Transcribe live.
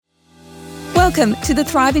Welcome to the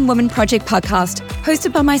Thriving Woman Project podcast,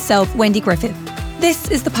 hosted by myself, Wendy Griffith. This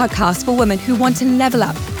is the podcast for women who want to level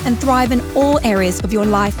up and thrive in all areas of your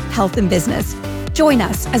life, health, and business. Join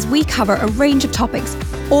us as we cover a range of topics,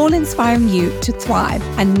 all inspiring you to thrive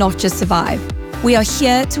and not just survive. We are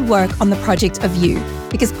here to work on the project of you,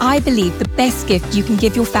 because I believe the best gift you can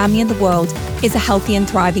give your family and the world is a healthy and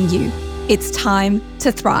thriving you. It's time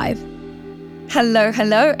to thrive.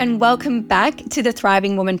 Hello, and welcome back to the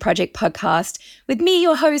Thriving Woman Project podcast with me,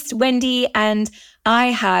 your host, Wendy, and I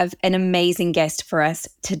have an amazing guest for us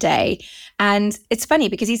today. And it's funny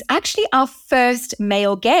because he's actually our first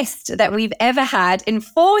male guest that we've ever had in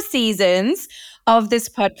 4 seasons of this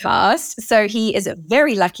podcast. So he is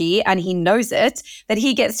very lucky, and he knows it, that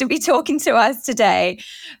he gets to be talking to us today.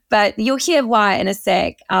 But you'll hear why in a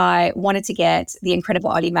sec. I wanted to get the incredible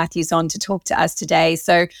Ollie Matthews on to talk to us today.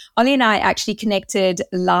 So Ollie and I actually connected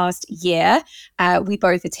last year. We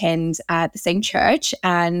both attend at the same church,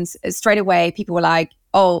 and straight away people were like,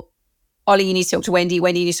 oh, Ollie, you need to talk to Wendy.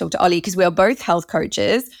 Wendy, you need to talk to Ollie, because we are both health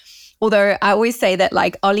coaches. Although I always say that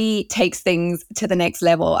Ollie takes things to the next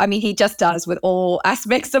level. I mean, he just does with all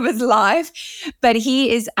aspects of his life, but he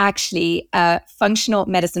is actually a functional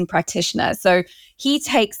medicine practitioner. So he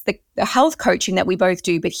takes the health coaching that we both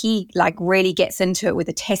do, but he really gets into it with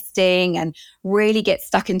the testing and really gets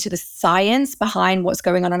stuck into the science behind what's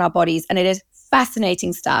going on in our bodies. And it is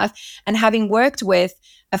fascinating stuff. And having worked with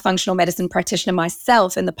a functional medicine practitioner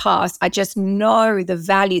myself in the past, I just know the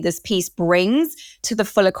value this piece brings to the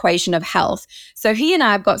full equation of health. So he and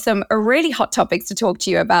I have got some really hot topics to talk to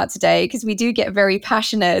you about today, because we do get very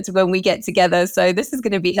passionate when we get together. So this is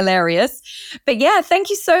going to be hilarious. But yeah, thank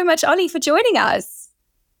you so much, Ollie, for joining us.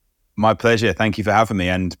 My pleasure. Thank you for having me,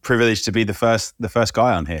 and privileged to be the first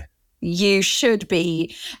guy on here. You should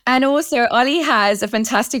be. And also, Ollie has a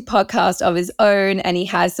fantastic podcast of his own, and he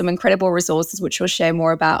has some incredible resources, which we'll share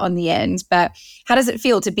more about on the end. But how does it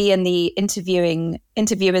feel to be in the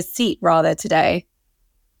interviewer's seat rather today?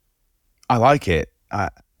 I like it.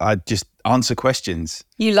 I just answer questions.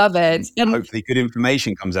 You love it. And hopefully good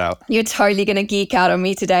information comes out. You're totally going to geek out on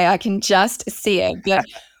me today. I can just see it. But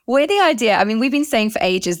where the idea, I mean, we've been saying for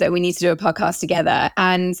ages that we need to do a podcast together.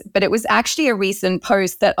 But it was actually a recent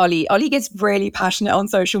post that Ollie gets really passionate on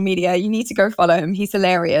social media. You need to go follow him. He's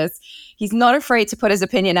hilarious. He's not afraid to put his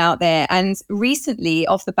opinion out there. And recently,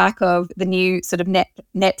 off the back of the new sort of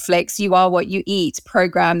Netflix, You Are What You Eat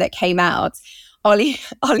program that came out, Ollie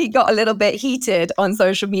got a little bit heated on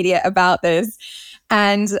social media about this.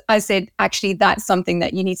 And I said, actually, that's something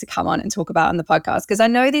that you need to come on and talk about on the podcast. Because I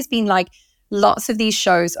know there's been lots of these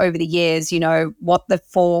shows over the years, What the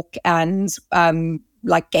Fork and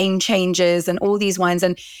Game Changers and all these ones.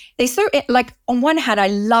 And they on one hand, I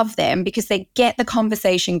love them because they get the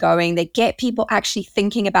conversation going. They get people actually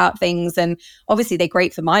thinking about things. And obviously they're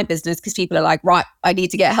great for my business because people are like, right, I need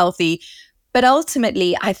to get healthy. But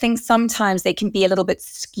ultimately, I think sometimes they can be a little bit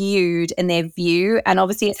skewed in their view. And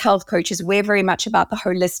obviously, as health coaches, we're very much about the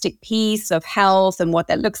holistic piece of health and what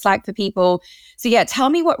that looks like for people. So yeah, tell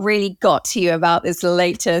me what really got to you about this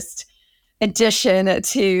latest addition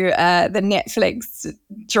to the Netflix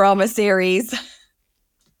drama series.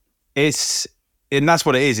 And that's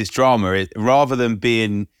what it is. It's drama. Rather than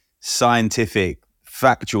being scientific,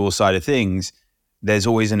 factual side of things, there's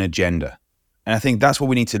always an agenda. And I think that's what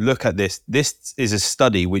we need to look at this. This is a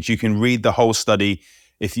study which you can read the whole study.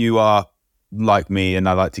 If you are like me and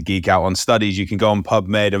I like to geek out on studies, you can go on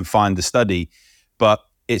PubMed and find the study. But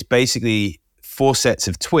it's basically 4 sets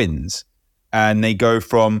of twins, and they go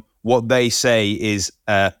from what they say is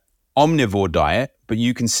a omnivore diet, but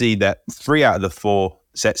you can see that 3 out of the 4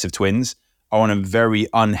 sets of twins are on a very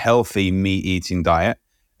unhealthy meat-eating diet.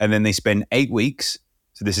 And then they spend 8 weeks.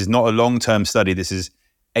 So this is not a long-term study. This is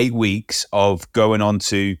 8 weeks of one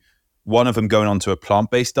of them going on to a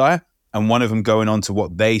plant-based diet, and one of them going on to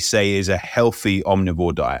what they say is a healthy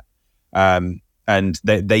omnivore diet. And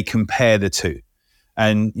they compare the two.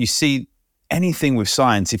 And you see anything with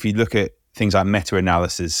science, if you look at things like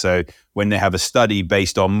meta-analysis, so when they have a study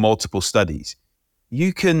based on multiple studies,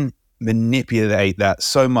 you can manipulate that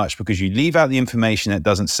so much because you leave out the information that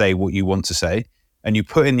doesn't say what you want to say, and you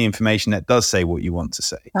put in the information that does say what you want to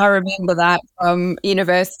say. I remember that from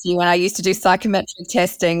university when I used to do psychometric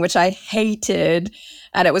testing, which I hated.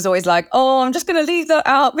 And it was always like, oh, I'm just going to leave that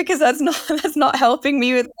out because that's not helping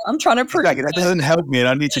me with what I'm trying to prove. Exactly. That doesn't help me and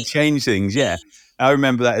I need to change things. Yeah. I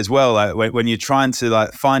remember that as well. When you're trying to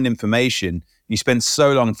find information, you spend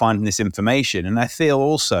so long finding this information. And I feel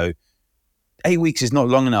also 8 weeks is not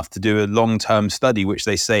long enough to do a long-term study, which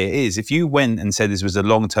they say it is. If you went and said this was a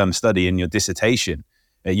long-term study in your dissertation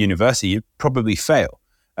at university, you'd probably fail.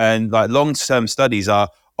 And like long-term studies are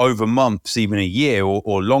over months, even a year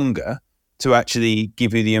or longer, to actually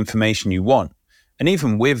give you the information you want. And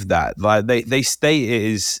even with that, like they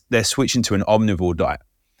state they're switching to an omnivore diet,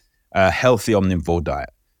 a healthy omnivore diet.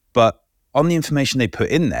 But on the information they put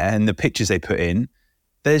in there and the pictures they put in,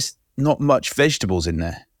 there's not much vegetables in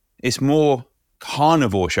there. It's more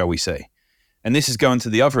carnivore, shall we say. And this is going to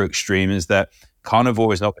the other extreme, is that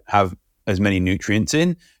carnivore is not going to have as many nutrients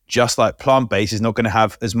in, just like plant-based is not going to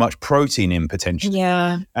have as much protein in potentially.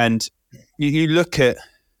 Yeah. And you look at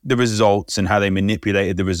the results and how they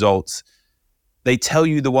manipulated the results. They tell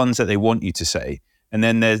you the ones that they want you to say. And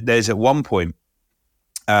then there's at one point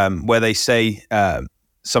where they say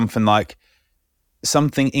something like,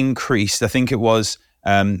 something increased, I think it was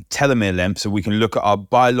telomere length, so we can look at our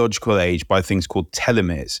biological age by things called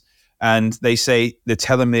telomeres. And they say the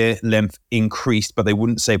telomere length increased, but they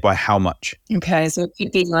wouldn't say by how much. Okay, so it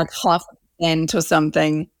could be like 0.5% or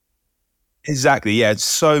something. Exactly, yeah. It's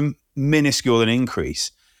so minuscule an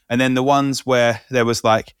increase. And then the ones where there was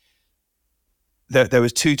like, there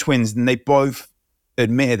was two twins and they both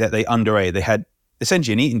admitted that they underate. They had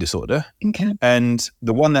essentially an eating disorder. Okay. And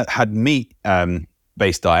the one that had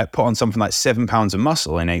meat-based diet put on something like 7 pounds of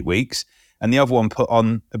muscle in 8 weeks. And the other one put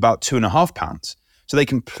on about 2.5 pounds. So they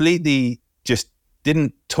completely just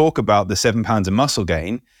didn't talk about the 7 pounds of muscle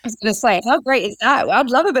gain. I was going to say, how great is that? I'd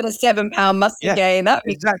love a bit of 7 pound muscle gain.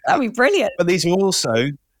 That'd be brilliant. But these are also,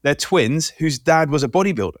 they're twins whose dad was a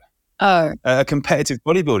bodybuilder. Oh. A competitive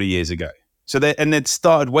bodybuilder years ago. So they'd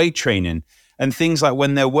started weight training, and things like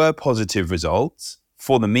when there were positive results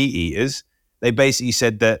for the meat eaters, they basically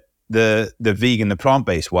said that the vegan, the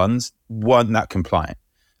plant-based ones weren't that compliant.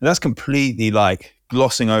 And that's completely like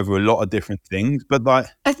glossing over a lot of different things. But like,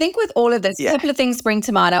 I think with all of this, a couple of things spring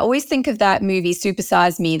to mind. I always think of that movie Super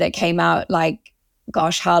Size Me that came out like,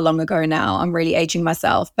 gosh, how long ago now? I'm really aging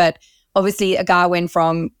myself. But obviously a guy went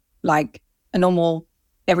from like a normal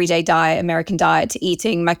everyday diet, American diet, to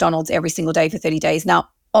eating McDonald's every single day for 30 days. Now,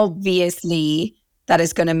 obviously that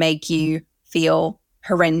is going to make you feel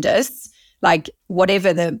horrendous. Like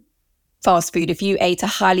whatever the fast food, if you ate a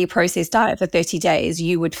highly processed diet for 30 days,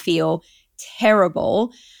 you would feel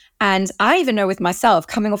terrible. And I even know with myself,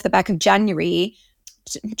 coming off the back of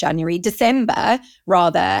December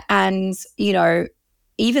rather. And, you know,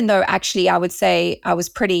 even though actually I would say I was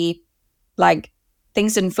pretty like,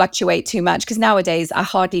 things didn't fluctuate too much, because nowadays I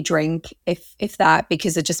hardly drink, if that,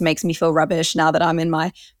 because it just makes me feel rubbish now that I'm in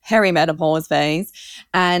my perimenopause phase.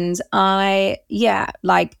 And I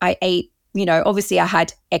ate, you know, obviously I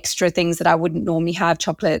had extra things that I wouldn't normally have,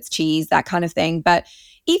 chocolates, cheese, that kind of thing. But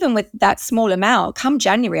even with that small amount, come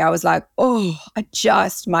January, I was like,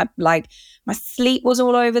 my sleep was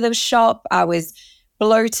all over the shop. I was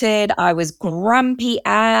bloated. I was grumpy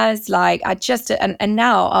as like, and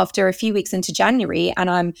now after a few weeks into January, and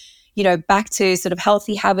I'm, you know, back to sort of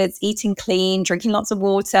healthy habits, eating clean, drinking lots of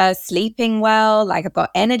water, sleeping well, like I've got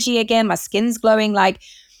energy again, my skin's glowing, like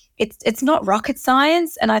it's not rocket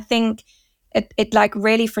science. And I think it like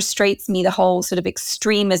really frustrates me, the whole sort of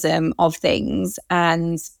extremism of things.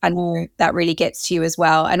 And I know that really gets to you as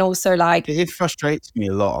well. And also like, it frustrates me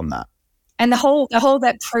a lot on that. And the whole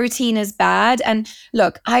that protein is bad. And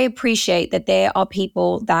look, I appreciate that there are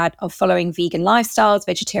people that are following vegan lifestyles,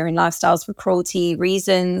 vegetarian lifestyles for cruelty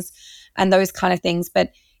reasons and those kind of things.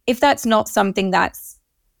 But if that's not something that's,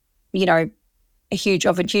 you know, of a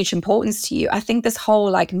huge importance to you, I think this whole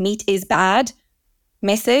like meat is bad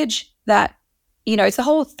message that, you know, it's the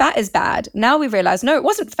whole fat is bad. Now we realize, no, it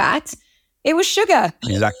wasn't fat. It was sugar.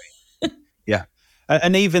 Exactly. Yeah.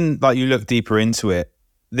 And even like you look deeper into it,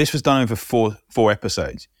 this was done over four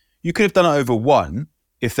episodes. You could have done it over one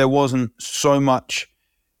if there wasn't so much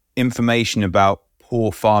information about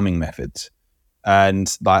poor farming methods.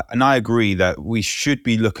 And I agree that we should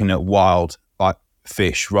be looking at wild like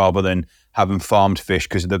fish rather than having farmed fish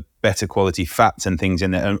because of the better quality fats and things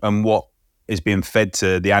in it and what is being fed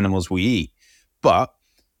to the animals we eat. But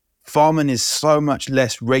farming is so much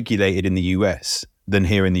less regulated in the US than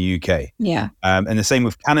here in the UK. Yeah. And the same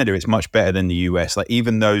with Canada, it's much better than the US. Like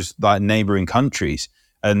even those like neighboring countries,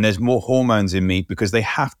 and there's more hormones in meat because they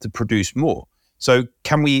have to produce more. So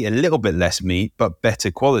can we eat a little bit less meat, but better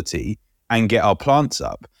quality and get our plants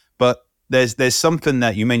up? But there's something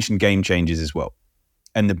that you mentioned, game changers as well.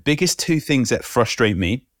 And the biggest two things that frustrate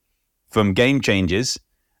me from game changers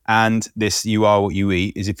and this you are what you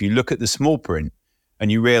eat is if you look at the small print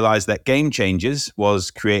and you realize that Game Changers was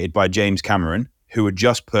created by James Cameron, who had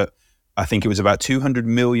just put, I think it was about $200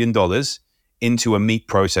 million into a meat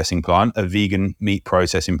processing plant, a vegan meat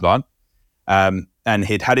processing plant. And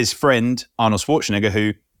he'd had his friend, Arnold Schwarzenegger,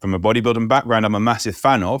 who from a bodybuilding background I'm a massive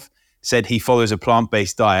fan of, said he follows a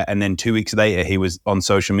plant-based diet, and then 2 weeks later he was on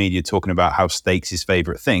social media talking about how steak's his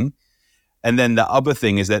favorite thing. And then the other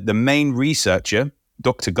thing is that the main researcher,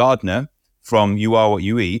 Dr. Gardner from You Are What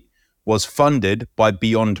You Eat, was funded by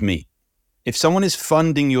Beyond Meat. If someone is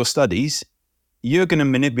funding your studies, you're going to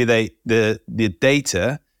manipulate the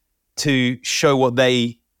data to show what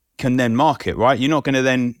they can then market, right? You're not going to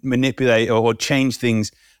then manipulate or change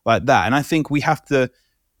things like that. And I think we have to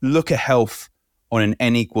look at health on an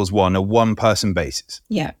N equals 1, a one-person basis.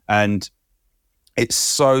 Yeah. And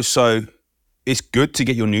it's it's good to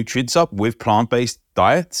get your nutrients up with plant-based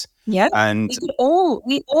diets. Yeah. And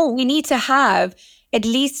we need to have at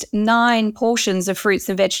least 9 portions of fruits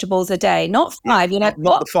and vegetables a day, not 5. Not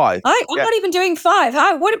the 5. I'm not even doing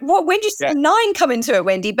 5. When did you see 9 come into it,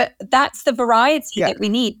 Wendy? But that's the variety that we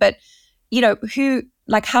need. But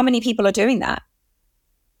how many people are doing that?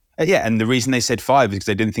 And the reason they said 5 is because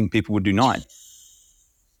they didn't think people would do 9.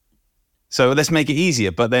 So let's make it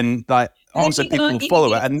easier. But then, also people will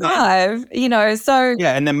follow it. And 5, so...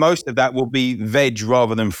 Yeah, and then most of that will be veg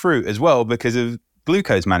rather than fruit as well because of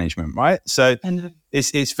glucose management, right? So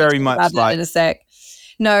it's very much like... in a sec.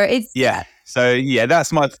 No, it's... Yeah. So,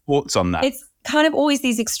 that's my thoughts on that. It's kind of always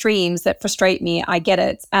these extremes that frustrate me. I get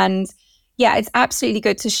it. And yeah, it's absolutely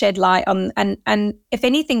good to shed light on... And if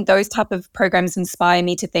anything, those type of programs inspire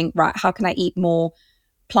me to think, right, how can I eat more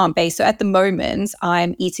plant-based? So at the moment,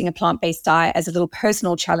 I'm eating a plant-based diet as a little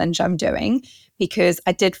personal challenge I'm doing because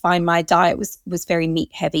I did find my diet was very meat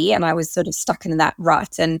heavy and I was sort of stuck in that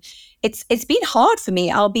rut. And it's been hard for me,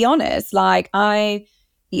 I'll be honest. Like I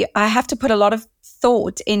have to put a lot of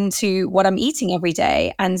thought into what I'm eating every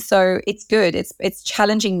day. And so it's good. It's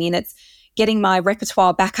challenging me and it's getting my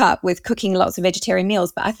repertoire back up with cooking lots of vegetarian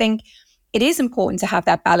meals. But I think it is important to have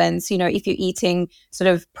that balance, if you're eating sort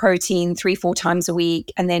of protein 3-4 times a week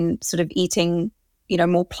and then sort of eating,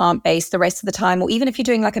 more plant-based the rest of the time, or even if you're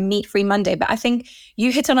doing like a meat-free Monday. But I think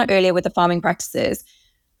you hit on it earlier with the farming practices.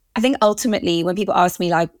 I think ultimately when people ask me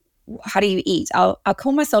like, how do you eat? I'll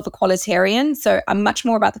call myself a qualitarian. So I'm much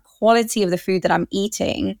more about the quality of the food that I'm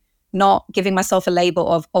eating, not giving myself a label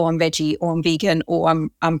of, I'm veggie or I'm vegan or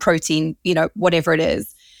I'm protein, whatever it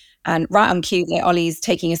is. And right on cue there, Ollie's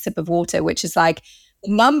taking a sip of water, which is like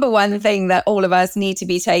the number one thing that all of us need to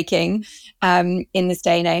be taking in this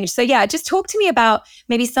day and age. So yeah, just talk to me about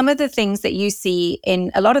maybe some of the things that you see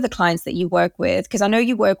in a lot of the clients that you work with, because I know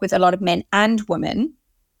you work with a lot of men and women.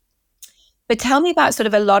 But tell me about sort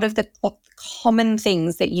of a lot of the common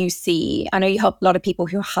things that you see. I know you help a lot of people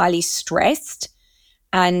who are highly stressed,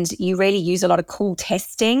 and you really use a lot of cool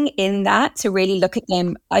testing in that to really look at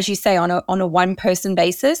them, as you say, on a one-person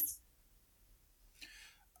basis.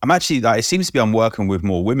 I'm actually, it seems to be I'm working with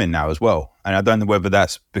more women now as well. And I don't know whether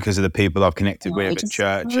that's because of the people I've connected with at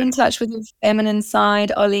church. You're in touch with your feminine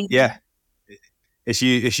side, Ollie. Yeah. It's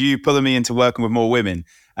you pulling me into working with more women.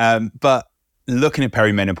 But looking at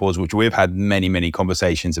perimenopause, which we've had many, many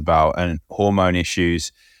conversations about, and hormone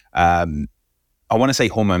issues, I want to say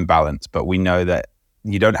hormone balance, but we know that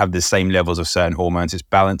you don't have the same levels of certain hormones. It's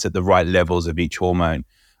balanced at the right levels of each hormone.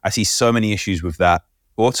 I see so many issues with that.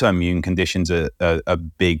 Autoimmune conditions are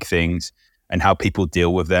big things, and how people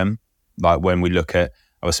deal with them. Like when we look at,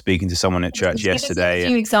 I was speaking to someone at church yesterday. A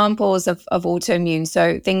few examples of autoimmune.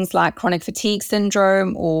 So things like chronic fatigue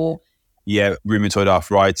syndrome or... Yeah, rheumatoid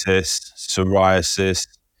arthritis, psoriasis.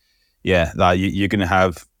 Yeah, like you're going to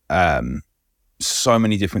have so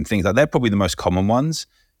many different things. Like they're probably the most common ones.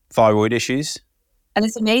 Thyroid issues. And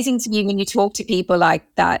it's amazing to me when you talk to people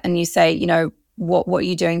like that and you say, what are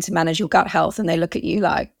you doing to manage your gut health? And they look at you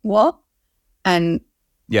like, what? And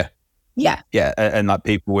yeah. And like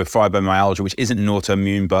people with fibromyalgia, which isn't an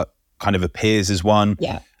autoimmune, but kind of appears as one.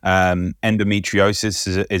 Yeah.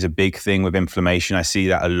 Endometriosis is a big thing with inflammation. I see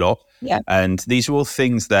that a lot. Yeah. And these are all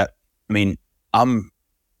things that, I'm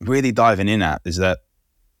really diving in at, is that,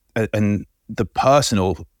 and the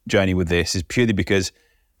personal journey with this is purely because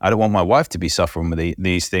I don't want my wife to be suffering with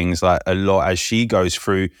these things like a lot as she goes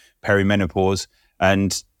through perimenopause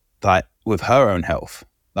and like with her own health.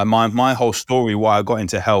 Like my whole story, why I got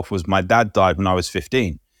into health was my dad died when I was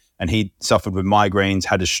 15 and he suffered with migraines,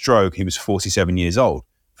 had a stroke. He was 47 years old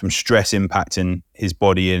from stress impacting his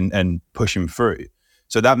body and pushing through.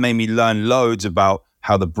 So that made me learn loads about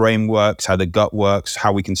how the brain works, how the gut works,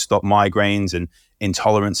 how we can stop migraines and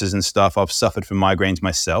intolerances and stuff. I've suffered from migraines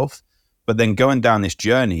myself. But then going down this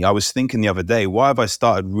journey, I was thinking the other day, why have I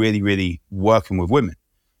started really, really working with women?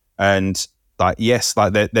 And like, yes,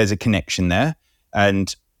 like there's a connection there.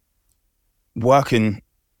 And working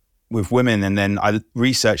with women, and then I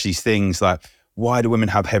research these things like why do women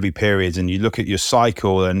have heavy periods? And you look at your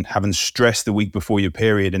cycle and having stress the week before your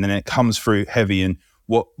period, and then it comes through heavy, and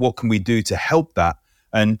what can we do to help that?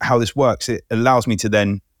 And how this works, it allows me to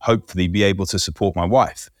then hopefully be able to support my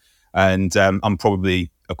wife. And I'm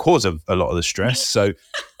probably a cause of a lot of the stress. So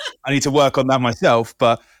I need to work on that myself.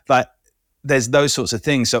 But like, there's those sorts of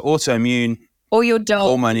things. So autoimmune, or your dog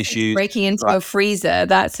hormone issues. Breaking into a freezer.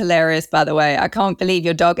 That's hilarious, by the way. I can't believe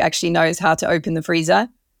your dog actually knows how to open the freezer.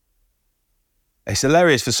 It's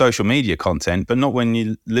hilarious for social media content, but not when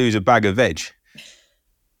you lose a bag of veg.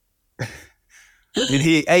 I mean,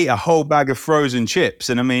 he ate a whole bag of frozen chips,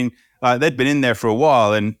 and I mean, like, they'd been in there for a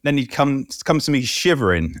while, and then he comes to me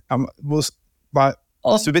shivering. It's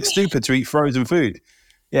a bit stupid to eat frozen food.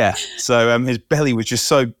 Yeah, so his belly was just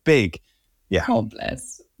so big. Yeah. Oh,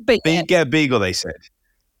 bless. But get a beagle, they said.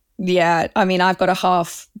 Yeah, I mean, I've got a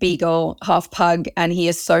half beagle, half pug, and he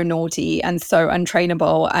is so naughty and so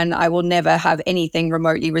untrainable, and I will never have anything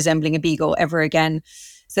remotely resembling a beagle ever again.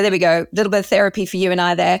 So there we go. A little bit of therapy for you and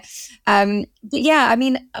I there. But yeah, I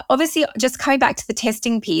mean, obviously, just coming back to the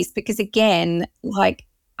testing piece, because again, like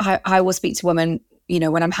I will speak to women, you know,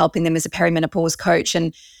 when I'm helping them as a perimenopause coach,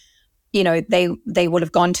 and, you know, they will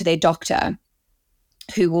have gone to their doctor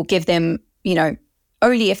who will give them, you know,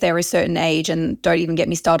 only if they're a certain age, and don't even get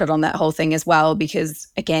me started on that whole thing as well, because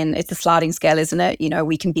again, it's a sliding scale, isn't it? You know,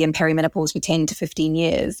 we can be in perimenopause for 10 to 15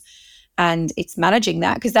 years. And it's managing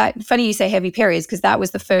that, because that, funny you say heavy periods, because that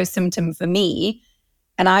was the first symptom for me.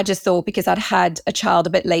 And I just thought, because I'd had a child a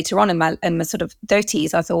bit later on in my sort of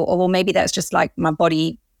 30s, I thought, oh, well, maybe that's just like my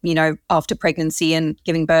body, you know, after pregnancy and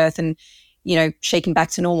giving birth and, you know, shaking back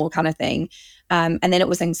to normal kind of thing. And then it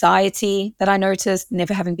was anxiety that I noticed,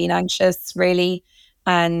 never having been anxious really.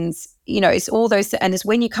 And, you know, it's all those, and it's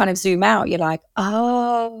when you kind of zoom out, you're like,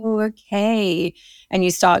 oh, okay. And you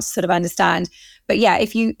start to sort of understand. But yeah,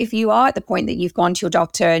 if you are at the point that you've gone to your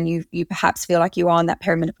doctor and you perhaps feel like you are on that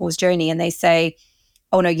perimenopause journey, and they say,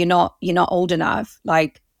 oh no, you're not old enough,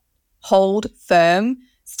 like, hold firm,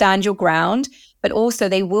 stand your ground. But also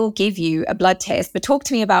they will give you a blood test. But talk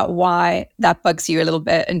to me about why that bugs you a little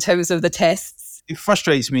bit in terms of the tests. It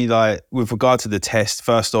frustrates me, like, with regard to the test.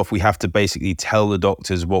 First off, we have to basically tell the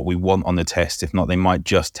doctors what we want on the test. If not, they might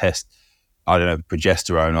just test, I don't know,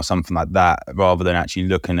 progesterone or something like that, rather than actually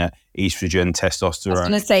looking at estrogen, testosterone. I was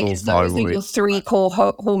going to say, because those are your three core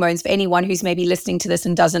hormones. For anyone who's maybe listening to this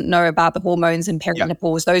and doesn't know about the hormones in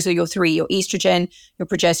perimenopause, those are your three: your estrogen, your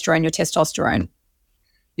progesterone, your testosterone.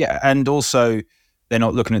 Yeah, and also they're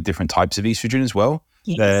not looking at different types of estrogen as well.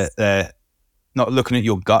 Yes. They're not looking at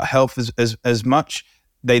your gut health as much.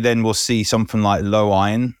 They then will see something like low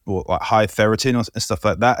iron or like high ferritin or stuff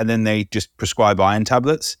like that, and then they just prescribe iron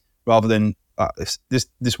tablets rather than if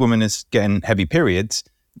this woman is getting heavy periods.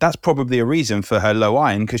 That's probably a reason for her low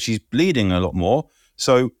iron, because she's bleeding a lot more.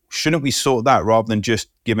 So shouldn't we sort that rather than just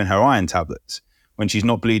giving her iron tablets when she's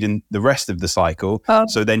not bleeding the rest of the cycle?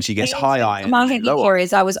 So then she gets high iron. My heavy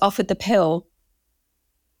periods, I was offered the pill.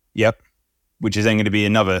 Yep, which is then going to be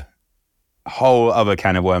another whole other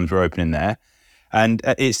can of worms we're opening there. And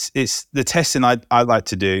it's the testing I like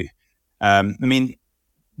to do. I mean,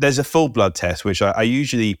 there's a full blood test, which I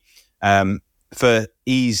usually, for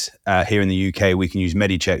ease here in the UK, we can use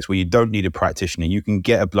MediChecks, where you don't need a practitioner. You can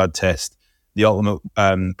get a blood test, the ultimate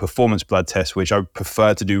performance blood test, which I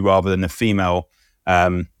prefer to do rather than the female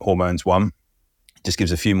hormones one. It just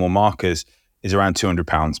gives a few more markers, is around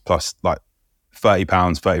 £200 plus like £30,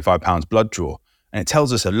 £35 blood draw. And it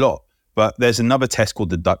tells us a lot. But there's another test called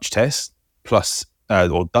the Dutch test plus,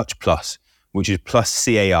 or Dutch plus, which is plus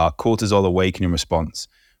CAR, cortisol awakening response,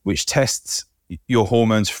 which tests your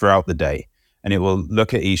hormones throughout the day. And it will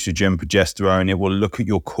look at estrogen, progesterone. It will look at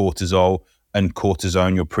your cortisol and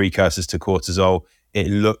cortisone, your precursors to cortisol. It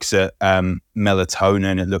looks at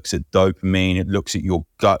melatonin. It looks at dopamine. It looks at your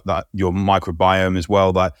gut, your microbiome as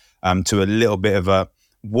well, to a little bit of a,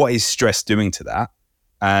 what is stress doing to that?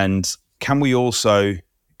 And can we also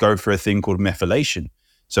go for a thing called methylation?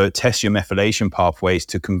 So it tests your methylation pathways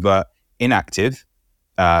to convert inactive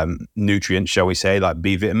nutrients, shall we say, like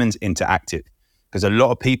B vitamins, into active. Because a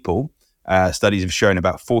lot of people, studies have shown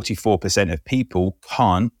about 44% of people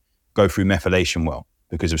can't go through methylation well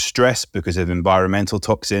because of stress, because of environmental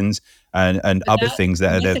toxins and other things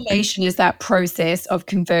that are there. Methylation is that process of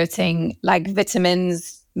converting like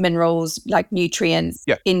vitamins, minerals, like nutrients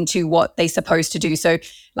into what they're supposed to do. So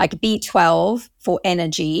like B12 for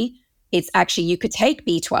energy, it's actually, you could take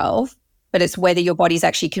B12, but it's whether your body's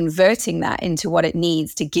actually converting that into what it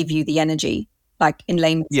needs to give you the energy, like in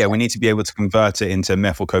layman's terms. Yeah, we need to be able to convert it into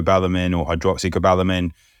methylcobalamin or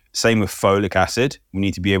hydroxycobalamin. Same with folic acid. We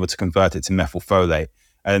need to be able to convert it to methylfolate.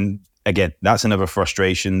 And again, that's another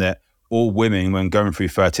frustration that all women, when going through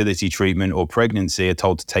fertility treatment or pregnancy, are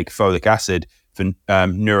told to take folic acid for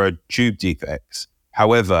neurotube defects.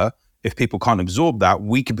 However, if people can't absorb that,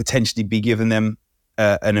 we could potentially be giving them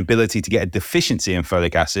an ability to get a deficiency in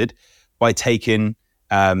folic acid by taking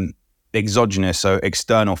exogenous, so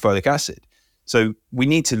external folic acid. So we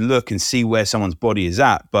need to look and see where someone's body is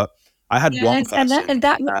at. But I had one person... And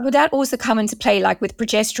that would that also come into play, like with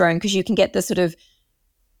progesterone, because you can get the sort of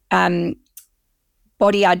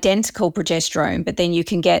body identical progesterone, but then you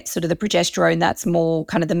can get sort of the progesterone that's more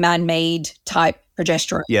kind of the man-made type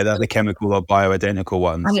progesterone. Yeah, they're the chemical or bioidentical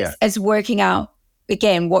ones. And it's working out,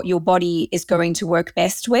 again, what your body is going to work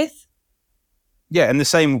best with. Yeah, and the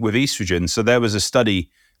same with estrogen. So there was a study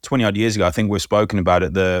 20 odd years ago, I think we've spoken about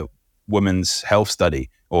it, the Women's Health Study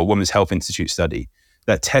or Women's Health Institute study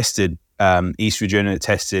that tested estrogen, and it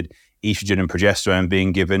tested estrogen and progesterone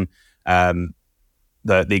being given.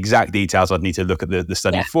 The exact details, I'd need to look at the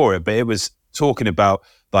study for it, but it was talking about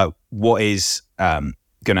like what is going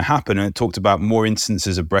to happen, and it talked about more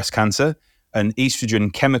instances of breast cancer, and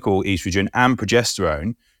estrogen, chemical estrogen and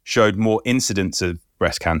progesterone showed more incidence of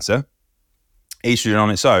breast cancer. Estrogen on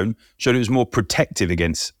its own showed it was more protective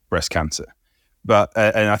against breast cancer. But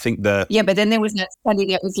and I think but then there was that study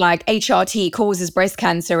that was like HRT causes breast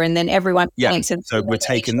cancer, and then everyone panics. And so we're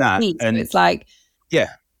taking that, and so it's like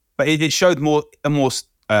but it showed more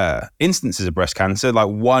instances of breast cancer, like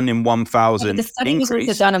 1 in 1,000 the study increase.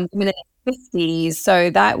 was also done on women in their 50s, so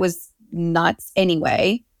that was nuts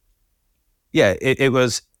anyway. Yeah, it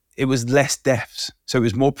was less deaths, so it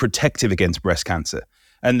was more protective against breast cancer.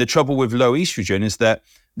 And the trouble with low estrogen is that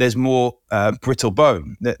there's more brittle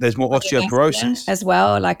bone, there's more osteoporosis as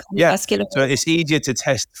well, like vascular. So it's easier to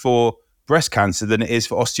test for breast cancer than it is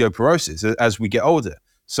for osteoporosis as we get older.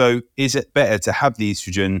 So is it better to have the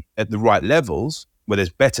estrogen at the right levels where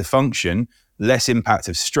there's better function, less impact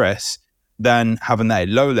of stress, than having that at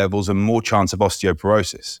low levels and more chance of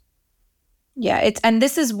osteoporosis? Yeah, and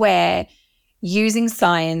this is where using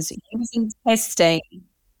science, using testing,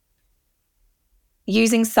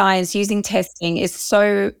 using testing is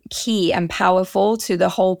so key and powerful to the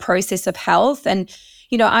whole process of health. And,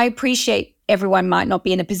 I appreciate everyone might not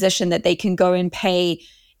be in a position that they can go and pay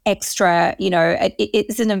extra,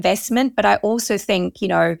 it's an investment, but I also think,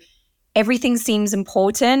 everything seems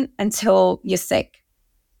important until you're sick.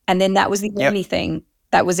 And then that was the only thing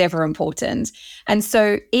that was ever important. And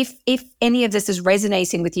so if any of this is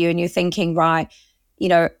resonating with you and you're thinking, right,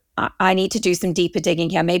 I need to do some deeper digging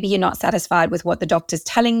here. Maybe you're not satisfied with what the doctor's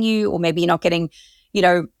telling you, or maybe you're not getting,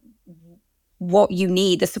 what you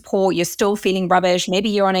need, the support, you're still feeling rubbish. Maybe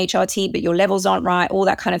you're on HRT, but your levels aren't right, all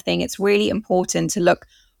that kind of thing. It's really important to look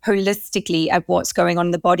holistically at what's going on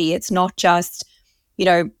in the body. It's not just,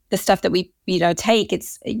 the stuff that we, take.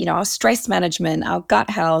 It's, our stress management, our gut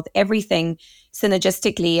health, everything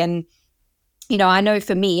synergistically. And, I know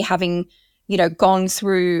for me, having, gone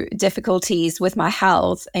through difficulties with my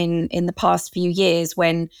health in the past few years,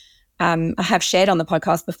 when I have shared on the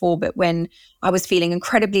podcast before, but when I was feeling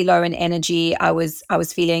incredibly low in energy, I was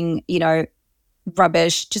feeling,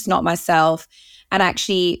 rubbish, just not myself. And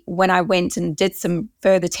actually, when I went and did some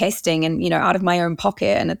further testing and, out of my own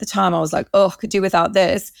pocket, and at the time I was like, oh, could do without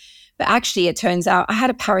this. But actually, it turns out I had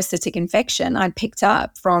a parasitic infection I'd picked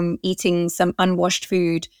up from eating some unwashed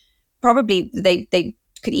food. Probably they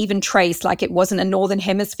could even trace, like, it wasn't a Northern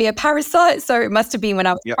Hemisphere parasite. So it must have been when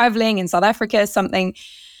I was traveling in South Africa or something.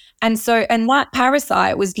 And that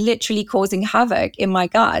parasite was literally causing havoc in my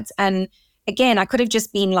gut. And again, I could have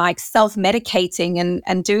just been like self-medicating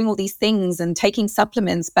and doing all these things and taking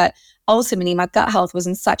supplements. But ultimately, my gut health was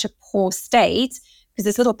in such a poor state because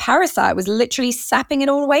this little parasite was literally sapping it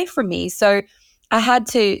all away from me. So I had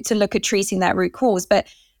to look at treating that root cause. But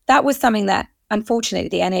that was something that, unfortunately,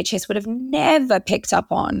 the NHS would have never picked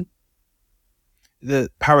up on. The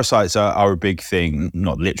parasites are a big thing,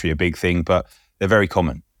 not literally a big thing, but they're very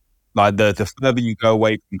common. Like the further you go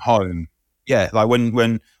away from home, like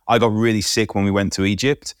when I got really sick when we went to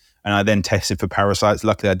Egypt, and I then tested for parasites.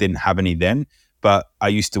 Luckily, I didn't have any then, but I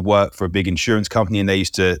used to work for a big insurance company, and they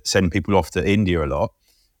used to send people off to India a lot,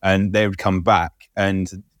 and they would come back, and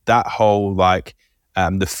that whole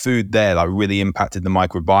the food there really impacted the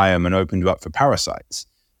microbiome and opened you up for parasites,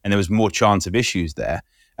 and there was more chance of issues there.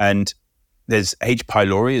 And there's H.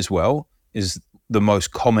 pylori as well, is the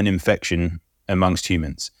most common infection amongst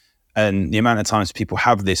humans. And the amount of times people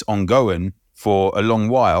have this ongoing for a long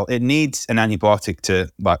while, it needs an antibiotic to,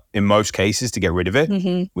 in most cases, to get rid of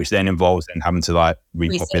it, which then involves having to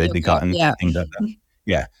repopulate the gut and things like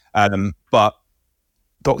that. But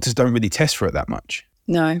doctors don't really test for it that much.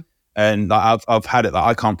 No. And like, I've had it, like,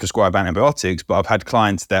 I can't prescribe antibiotics, but I've had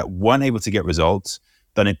clients that weren't able to get results,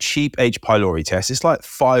 done a cheap H. pylori test. It's like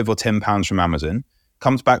 £5 or £10 from Amazon,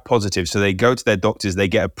 comes back positive. So they go to their doctors, they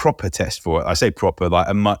get a proper test for it. I say proper, like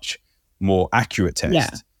a much more accurate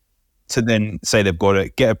test. To then say they've got to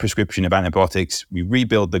get a prescription of antibiotics. We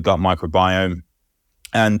rebuild the gut microbiome,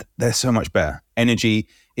 and they're so much better. Energy,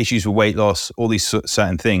 issues with weight loss, all these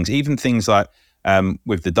certain things, even things like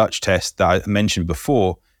with the Dutch test that I mentioned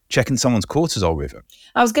before, checking someone's cortisol rhythm.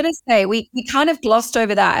 I was going to say, we kind of glossed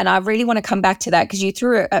over that, and I really want to come back to that because you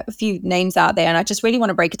threw a few names out there, and I just really want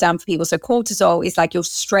to break it down for people. So cortisol is like your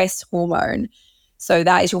stress hormone. So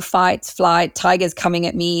that is your fight, flight, tiger's coming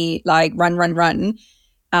at me, like run, run, run,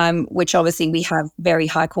 which obviously we have very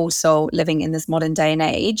high cortisol living in this modern day and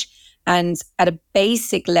age. And at a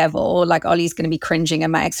basic level, like Ollie's going to be cringing at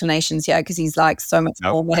my explanations here because he's like so much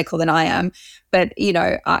more medical than I am. But, you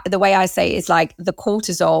know, the way I say it is like the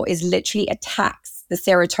cortisol is literally attacks the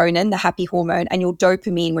serotonin, the happy hormone, and your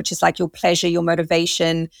dopamine, which is like your pleasure, your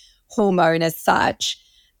motivation hormone as such.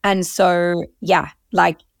 And so, yeah,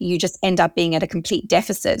 like you just end up being at a complete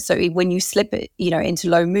deficit. So when you slip it, you know, into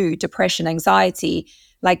low mood, depression, anxiety,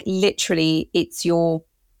 like literally it's your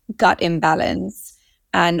gut imbalance.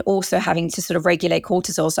 And also having to sort of regulate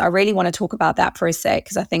cortisol. So I really want to talk about that for a sec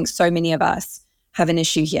because I think so many of us have an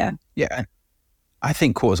issue here. Yeah. I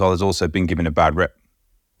think cortisol has also been given a bad rep,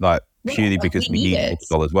 like purely because we need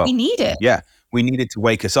cortisol as well. We need it. Yeah. We need it to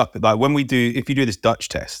wake us up. Like when if you do this Dutch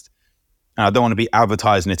test, and I don't want to be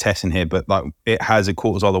advertising a test in here, but like it has a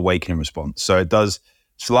cortisol awakening response. So it does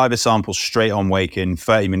saliva samples straight on waking,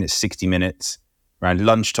 30 minutes, 60 minutes, around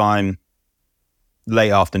lunchtime,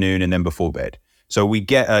 late afternoon, and then before bed. So we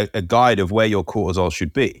get a guide of where your cortisol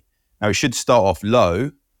should be. Now, it should start off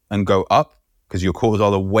low and go up because your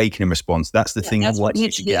cortisol awakening response, that's the thing. That's what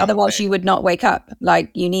you should do. Otherwise, you would not wake up.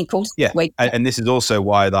 Like you need cortisol to wake up. And this is also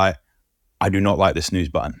why like, I do not like the snooze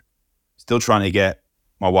button. Still trying to get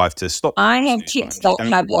my wife to stop. I have kids that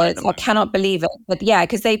have words. I cannot believe it. But yeah,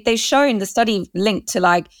 because they've shown the study linked to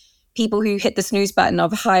like people who hit the snooze button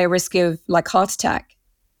of higher risk of like heart attack.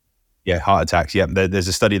 Yeah, heart attacks. Yeah, there's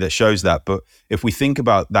a study that shows that. But if we think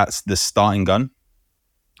about that's the starting gun,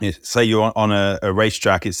 say you're on a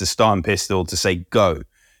racetrack, it's the starting pistol to say go.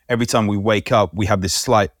 Every time we wake up, we have this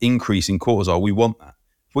slight increase in cortisol. We want that.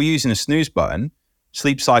 If we're using a snooze button,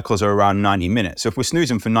 sleep cycles are around 90 minutes. So if we're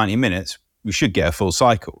snoozing for 90 minutes, we should get a full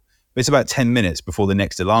cycle. But it's about 10 minutes before the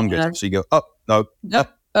next alarm goes up. So you go up, no,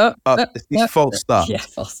 up. It's these false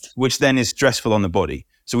starts, which then is stressful on the body.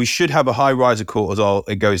 So we should have a high rise of cortisol.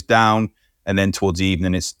 It goes down, and then towards the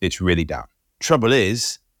evening, it's really down. Trouble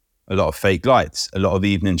is, a lot of fake lights, a lot of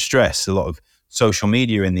evening stress, a lot of social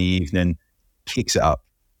media in the evening kicks it up.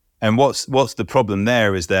 And what's the problem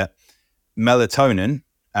there is that melatonin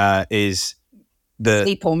is the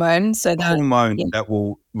sleep hormone, so that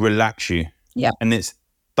will relax you. Yeah, and it's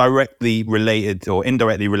directly related or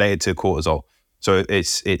indirectly related to cortisol. So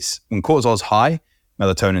it's when cortisol is high,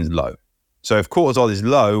 melatonin is low. So if cortisol is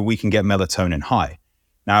low, we can get melatonin high.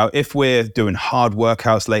 Now, if we're doing hard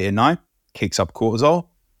workouts late at night, kicks up cortisol,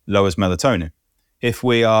 lowers melatonin. If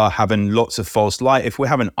we are having lots of false light, if we're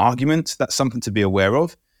having arguments, that's something to be aware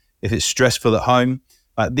of. If it's stressful at home,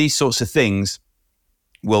 these sorts of things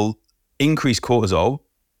will increase cortisol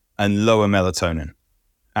and lower melatonin.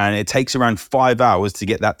 And it takes around 5 hours to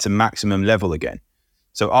get that to maximum level again.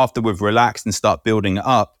 So after we've relaxed and start building it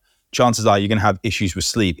up, chances are you're going to have issues with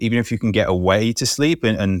sleep. Even if you can get away to sleep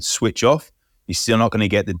and switch off, you're still not going to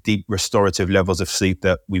get the deep restorative levels of sleep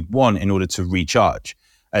that we want in order to recharge.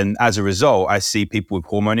 And as a result, I see people with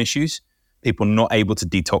hormone issues, people not able to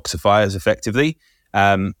detoxify as effectively,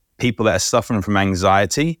 people that are suffering from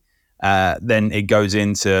anxiety. Then it goes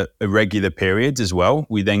into irregular periods as well.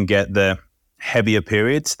 We then get the heavier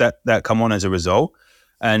periods that come on as a result.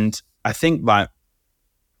 And I think like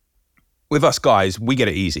with us guys, we get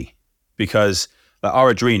it easy because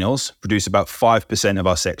our adrenals produce about 5% of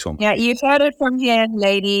our sex hormones. Yeah, you've heard it from here,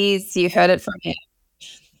 ladies. You heard it from here.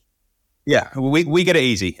 Yeah, we get it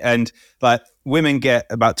easy. And like women get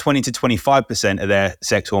about 20 to 25% of their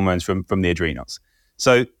sex hormones from the adrenals.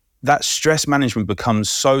 So that stress management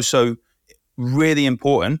becomes so really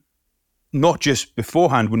important, not just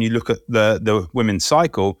beforehand when you look at the women's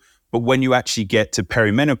cycle, but when you actually get to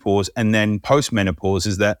perimenopause and then postmenopause,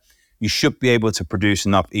 is that you should be able to produce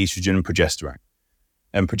enough estrogen and progesterone.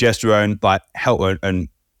 And progesterone and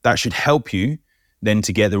that should help you then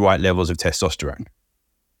to get the right levels of testosterone.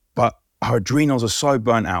 But our adrenals are so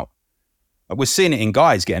burnt out. We're seeing it in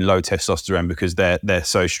guys getting low testosterone because they're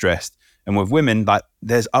so stressed. And with women, like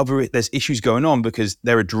there's issues going on because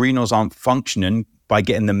their adrenals aren't functioning by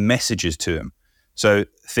getting the messages to them. So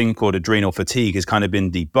a thing called adrenal fatigue has kind of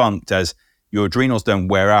been debunked as your adrenals don't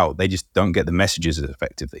wear out. They just don't get the messages as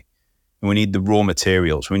effectively. And we need the raw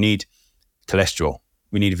materials. We need cholesterol.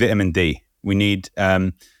 We need vitamin D. We need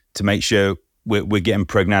to make sure we're getting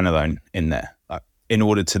pregnenolone in there, like, in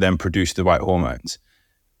order to then produce the right hormones.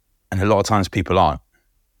 And a lot of times people aren't.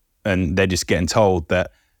 And they're just getting told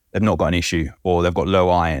that they've not got an issue or they've got low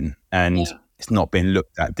iron and it's not been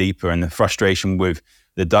looked at deeper. And the frustration with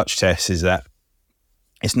the Dutch test is that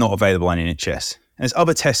it's not available on NHS. And there's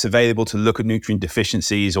other tests available to look at nutrient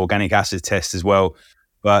deficiencies, organic acid tests as well.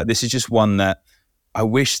 But this is just one that I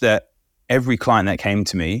wish that every client that came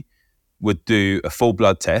to me would do a full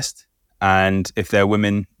blood test. And if they're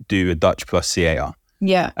women, do a Dutch plus CAR.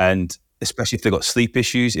 Yeah. And especially if they've got sleep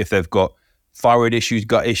issues, if they've got thyroid issues,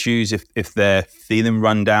 gut issues, if they're feeling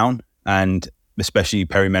run down, and especially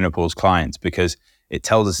perimenopause clients, because it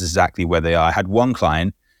tells us exactly where they are. I had one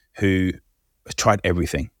client who tried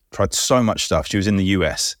everything, tried so much stuff. She was in the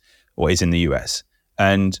US, or is in the US,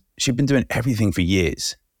 and she'd been doing everything for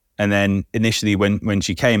years. And then initially when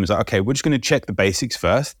she came, it was like, okay, we're just going to check the basics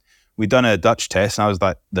first. We'd done a Dutch test, and I was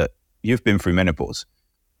like, that you've been through menopause.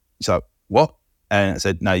 She's like, what? And I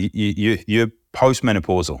said, no, you're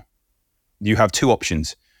postmenopausal. You have two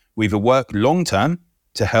options. We either work long-term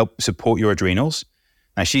to help support your adrenals.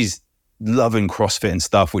 Now she's loving CrossFit and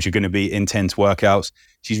stuff, which are going to be intense workouts.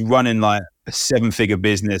 She's running like a 7-figure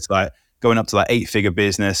business, like going up to like 8-figure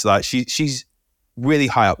business. Like she's really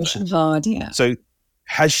high up there. Hard, yeah. So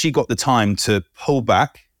has she got the time to pull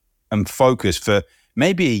back and focus for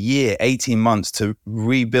maybe a year, 18 months to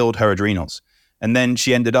rebuild her adrenals? And then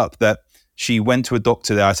she ended up that she went to a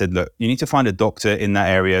doctor there. I said, look, you need to find a doctor in that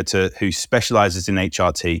area who specializes in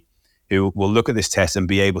HRT, who will look at this test and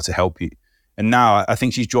be able to help you. And now I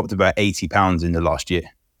think she's dropped about 80 pounds in the last year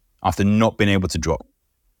after not being able to drop.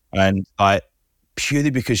 And purely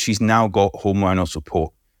because she's now got hormonal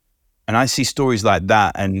support. And I see stories like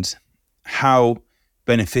that and how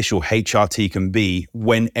beneficial HRT can be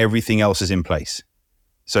when everything else is in place.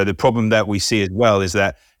 So the problem that we see as well is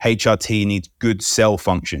that HRT needs good cell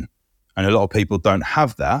function. And a lot of people don't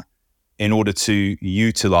have that in order to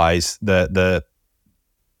utilize the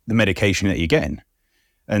medication that you're getting.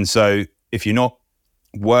 And so if you're not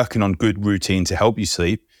working on good routine to help you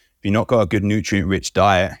sleep, if you're not got a good nutrient-rich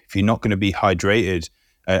diet, if you're not going to be hydrated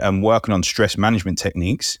and working on stress management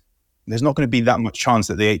techniques, there's not going to be that much chance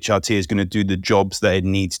that the HRT is going to do the jobs that it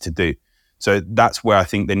needs to do. So that's where I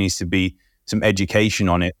think there needs to be some education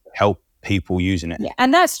on it, help people using it. Yeah,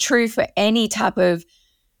 and that's true for any type of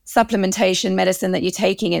supplementation medicine that you're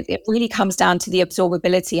taking. It really comes down to the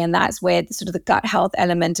absorbability, and that's where the gut health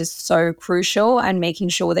element is so crucial, and making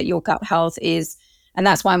sure that your gut health is, and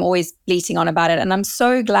that's why I'm always bleating on about it. And I'm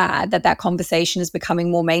so glad that conversation is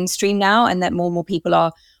becoming more mainstream now, and that more and more people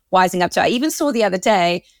are wising up to it. I even saw the other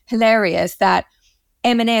day, hilarious, that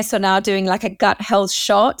M&S are now doing like a gut health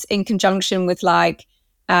shot in conjunction with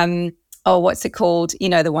what's it called? You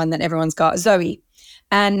know, the one that everyone's got, Zoe.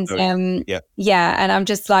 And and I'm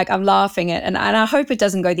just like, I'm laughing at, and I hope it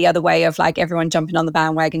doesn't go the other way of like everyone jumping on the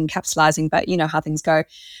bandwagon, capitalizing, but you know how things go.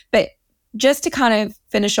 But just to kind of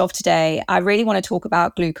finish off today, I really want to talk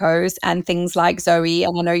about glucose and things like Zoe.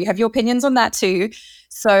 And I know you have your opinions on that too.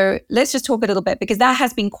 So let's just talk a little bit, because that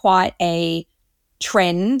has been quite a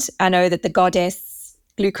trend. I know that the goddess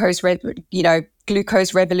glucose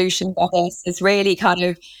revolution goddess is really kind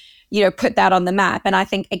of, put that on the map. And I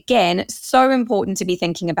think, again, so important to be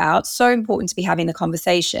thinking about, so important to be having the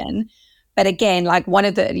conversation. But again, like one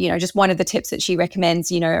of the, just one of the tips that she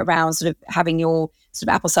recommends, around sort of having your sort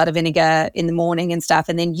of apple cider vinegar in the morning and stuff.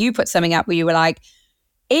 And then you put something up where you were like,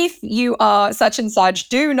 if you are such and such,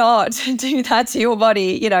 do not do that to your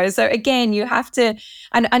body, So again, you have to,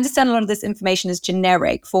 and understand a lot of this information is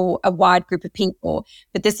generic for a wide group of people.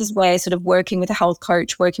 But this is where sort of working with a health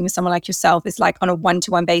coach, working with someone like yourself is like on a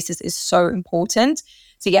one-to-one basis is so important.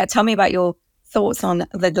 So yeah, tell me about your thoughts on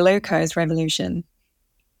the glucose revolution.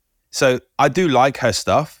 So I do like her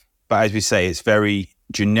stuff, but as we say, it's very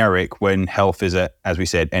generic when health is as we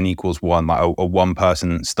said, N equals 1, like a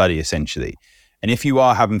one-person study essentially. And if you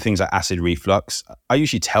are having things like acid reflux, I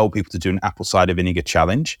usually tell people to do an apple cider vinegar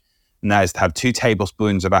challenge. And that is to have 2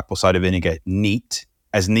 tablespoons of apple cider vinegar neat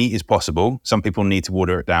as possible. Some people need to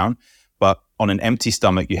water it down, but on an empty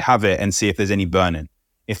stomach, you have it and see if there's any burning.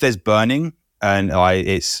 If there's burning and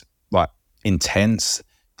it's like intense,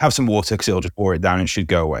 have some water because it'll just water it down and it should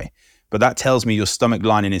go away. But that tells me your stomach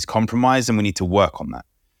lining is compromised and we need to work on that.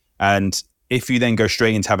 And if you then go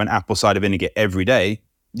straight into having apple cider vinegar every day,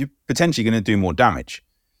 you're potentially going to do more damage.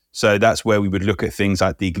 So that's where we would look at things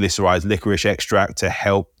like deglycerized licorice extract to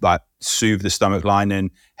help like soothe the stomach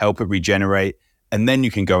lining, help it regenerate. And then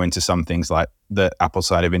you can go into some things like the apple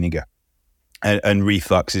cider vinegar. And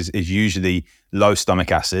reflux is usually low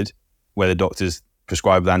stomach acid, where the doctors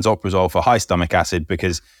prescribe lansoprazole for high stomach acid,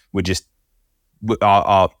 because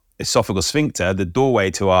our esophageal sphincter, the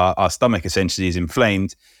doorway to our stomach, essentially is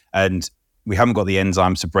inflamed, and we haven't got the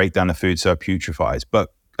enzymes to break down the food so it putrefies. But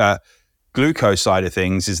glucose side of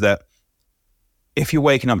things is that if you're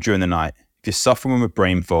waking up during the night, if you're suffering with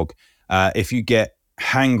brain fog, if you get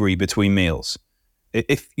hangry between meals,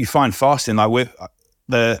 if you find fasting, like with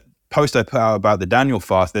the post I put out about the Daniel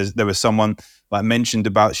fast, there was someone like mentioned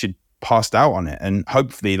about she'd passed out on it, and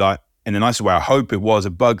hopefully, like in a nicer way, I hope it was a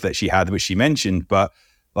bug that she had, which she mentioned, but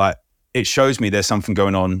like it shows me there's something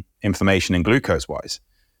going on inflammation and glucose wise.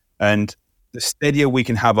 And the steadier we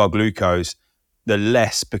can have our glucose, the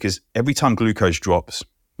less, because every time glucose drops,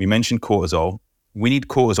 we mentioned cortisol, we need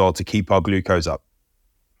cortisol to keep our glucose up.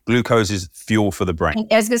 Glucose is fuel for the brain.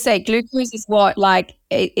 I was going to say, glucose is what, like,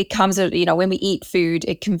 it comes, when we eat food,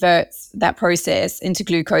 it converts that process into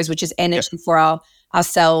glucose, which is energy for our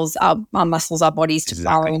cells, our muscles, our bodies to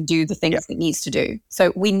fire and do the things it needs to do.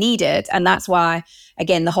 So we need it. And that's why,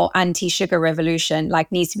 again, the whole anti-sugar revolution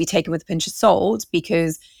needs to be taken with a pinch of salt,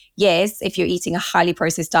 because yes, if you're eating a highly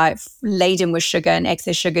processed diet laden with sugar and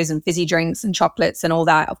excess sugars and fizzy drinks and chocolates and all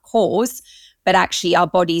that, of course, but actually our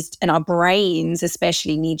bodies and our brains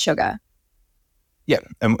especially need sugar. Yeah,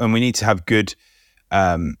 and we need to have good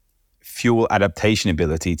fuel adaptation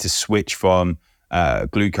ability to switch from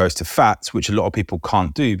glucose to fats, which a lot of people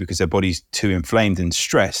can't do because their body's too inflamed and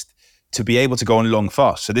stressed, to be able to go on long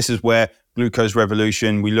fasts. So this is where glucose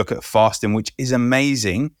revolution, we look at fasting, which is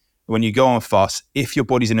amazing. When you go on fast, if your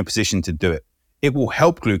body's in a position to do it, it will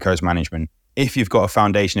help glucose management if you've got a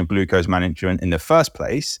foundation of glucose management in the first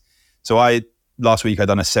place. So last week I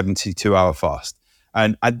done a 72-hour fast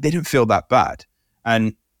and I didn't feel that bad.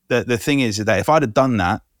 And the thing is that if I'd have done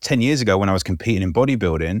that 10 years ago when I was competing in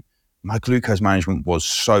bodybuilding, my glucose management was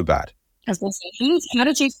so bad. I was going to say, how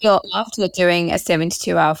did you feel after doing a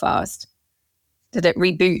 72-hour fast? Did it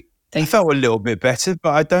reboot things? I felt a little bit better,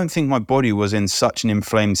 but I don't think my body was in such an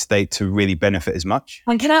inflamed state to really benefit as much.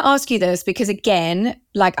 And can I ask you this? Because again,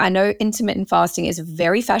 I know intermittent fasting is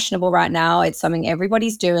very fashionable right now. It's something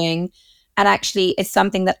everybody's doing. And actually, it's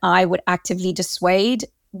something that I would actively dissuade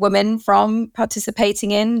women from participating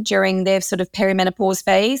in during their sort of perimenopause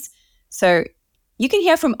phase. So you can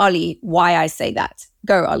hear from Ollie why I say that.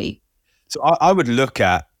 Go, Ollie. So I would look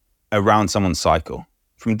at around someone's cycle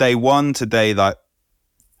from day 1 to day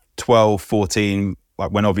 12, 14,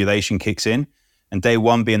 when ovulation kicks in, and day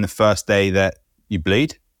 1 being the first day that you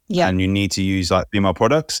bleed and you need to use female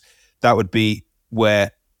products. That would be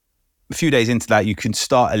where a few days into that, you can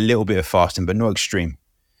start a little bit of fasting, but not extreme.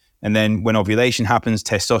 And then when ovulation happens,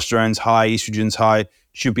 testosterone's high, estrogen's high,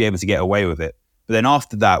 should be able to get away with it. But then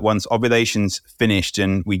after that, once ovulation's finished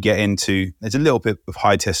and we get into, there's a little bit of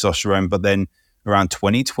high testosterone, but then around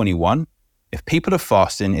 2021, if people are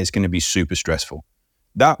fasting, it's going to be super stressful.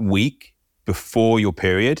 That week before your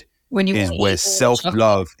period is where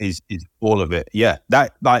self-love is all of it. Yeah.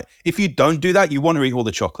 That if you don't do that, you want to eat all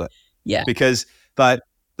the chocolate. Yeah. Because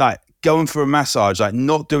going for a massage,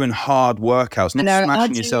 not doing hard workouts, not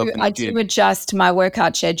smashing yourself in the gym. I do adjust my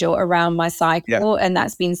workout schedule around my cycle, and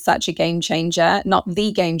that's been such a game changer. Not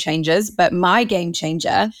the game changers, but my game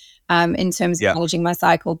changer in terms of managing my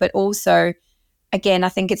cycle. But also, again, I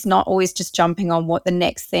think it's not always just jumping on what the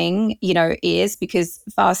next thing, is, because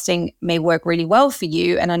fasting may work really well for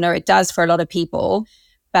you. And I know it does for a lot of people.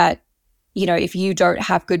 But, if you don't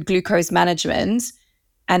have good glucose management,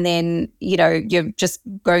 and then, you're just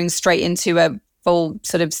going straight into a full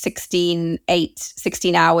sort of 16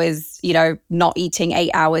 hours, not eating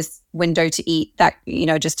 8 hours window to eat, that,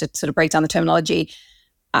 just to sort of break down the terminology.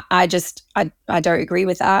 I don't agree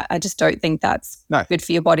with that. I just don't think that's good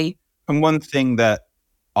for your body. And one thing that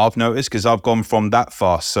I've noticed, because I've gone from that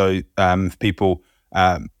fast, so people,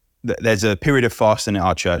 there's a period of fasting at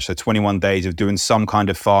our church, so 21 days of doing some kind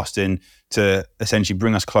of fasting to essentially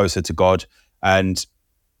bring us closer to God. And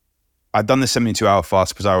I've done the 72-hour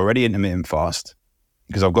fast because I already intermittent fast,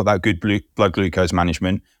 because I've got that good blood glucose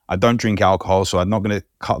management. I don't drink alcohol, so I'm not going to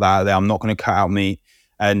cut that out of there. I'm not going to cut out meat.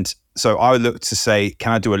 And so I would look to say,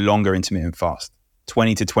 can I do a longer intermittent fast,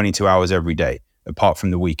 20 to 22 hours every day, apart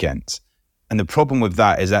from the weekends? And the problem with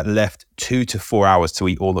that is that left 2 to 4 hours to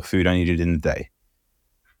eat all the food I needed in the day.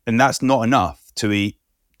 And that's not enough to eat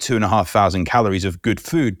 2,500 calories of good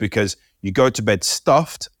food, because you go to bed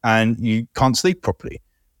stuffed and you can't sleep properly.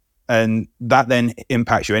 And that then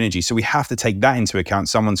impacts your energy. So we have to take that into account,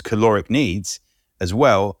 someone's caloric needs as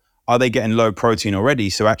well. Are they getting low protein already?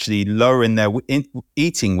 So actually lowering their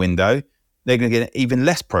eating window, they're going to get even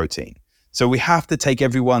less protein. So we have to take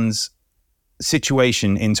everyone's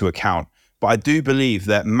situation into account. But I do believe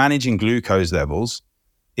that managing glucose levels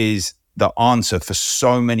is the answer for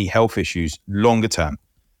so many health issues longer term.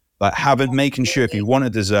 Like making sure if you want a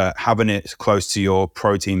dessert, having it close to your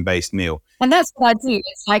protein-based meal. And that's what I do.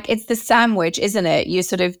 It's like, it's the sandwich, isn't it? You're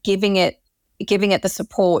sort of giving it the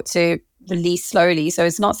support to release slowly. So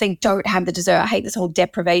it's not saying don't have the dessert. I hate this whole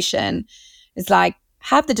deprivation. It's like,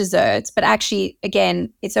 have the desserts, but actually,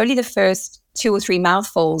 again, it's only the first 2 or 3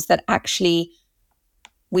 mouthfuls that actually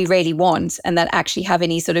we really want and that actually have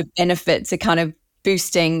any sort of benefit to kind of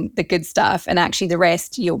boosting the good stuff. And actually the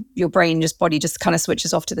rest, your brain, body just kind of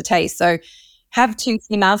switches off to the taste. So have 2,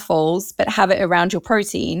 3 mouthfuls, but have it around your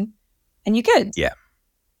protein and you're good. Yeah.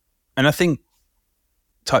 And I think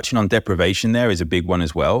touching on deprivation there is a big one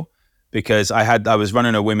as well, because I was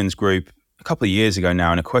running a women's group a couple of years ago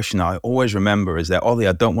now, and a question that I always remember is that, Ollie,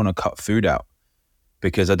 I don't want to cut food out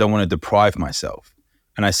because I don't want to deprive myself.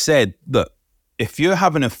 And I said, look, if you're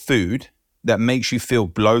having a food that makes you feel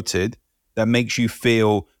bloated, that makes you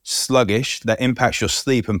feel sluggish, that impacts your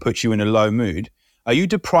sleep and puts you in a low mood, are you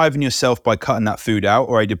depriving yourself by cutting that food out,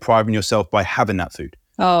 or are you depriving yourself by having that food?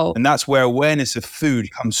 Oh. And that's where awareness of food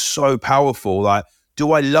becomes so powerful. Like,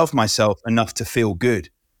 do I love myself enough to feel good?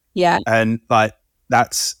 Yeah. And like,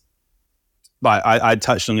 that's like, I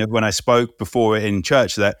touched on it when I spoke before in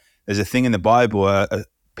church, that there's a thing in the Bible, a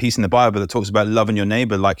piece in the Bible that talks about loving your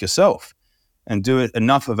neighbor like yourself. And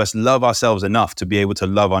enough of us love ourselves enough to be able to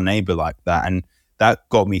love our neighbor like that. And that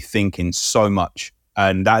got me thinking so much.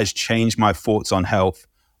 And that has changed my thoughts on health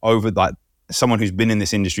over, like, someone who's been in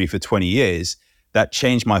this industry for 20 years, that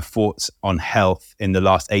changed my thoughts on health in the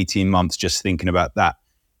last 18 months, just thinking about that.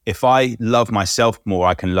 If I love myself more,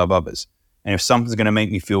 I can love others. And if something's going to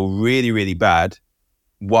make me feel really, really bad,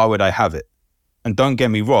 why would I have it? And don't get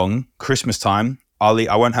me wrong, Christmas time,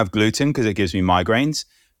 I won't have gluten because it gives me migraines,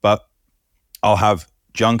 but I'll have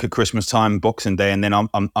junk at Christmas time, Boxing Day, and then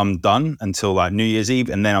I'm done until like New Year's Eve,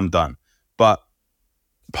 and then I'm done. But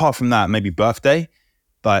apart from that, maybe birthday,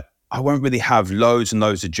 but I won't really have loads and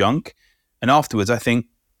loads of junk. And afterwards, I think,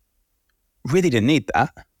 really didn't need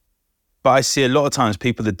that. But I see a lot of times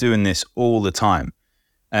people are doing this all the time,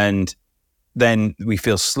 and then we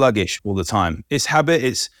feel sluggish all the time. It's habit,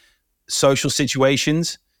 it's social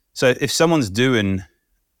situations. So if someone's doing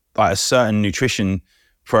like a certain nutrition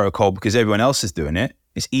protocol because everyone else is doing it,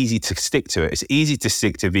 it's easy to stick to it. It's easy to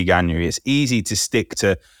stick to veganuary. It's easy to stick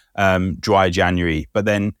to dry January. But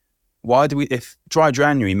then if dry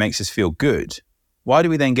January makes us feel good, why do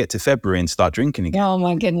we then get to February and start drinking again? Oh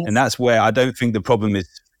my goodness. And that's where I don't think the problem is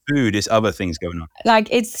food, it's other things going on. Like,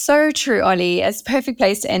 it's so true, Ollie. It's a perfect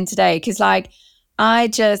place to end today, because like, I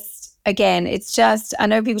know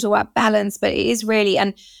people talk about balance, but it is really,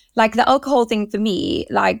 and like the alcohol thing for me,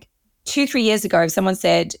 like 2-3 years ago, if someone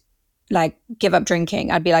said like, give up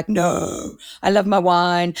drinking, I'd be like, no, I love my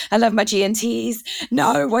wine. I love my G&Ts.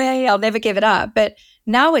 No way, I'll never give it up. But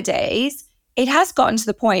nowadays, it has gotten to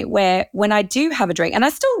the point where when I do have a drink, and I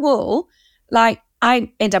still will, like,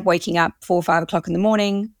 I end up waking up 4 or 5 o'clock in the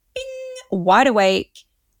morning, bing, wide awake,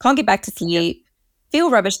 can't get back to sleep,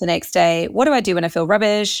 feel rubbish the next day. What do I do when I feel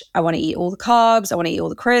rubbish? I want to eat all the carbs. I want to eat all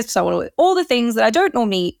the crisps. I want to eat all the things that I don't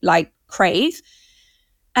normally like crave.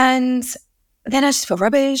 And then I just feel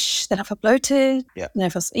rubbish. Then I feel bloated. Yeah. Then I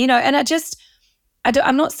feel, and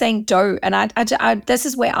I'm not saying don't. And this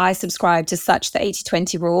is where I subscribe to such the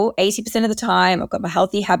 80-20 rule. 80% of the time, I've got my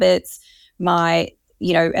healthy habits,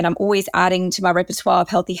 and I'm always adding to my repertoire of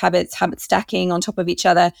healthy habits, habit stacking on top of each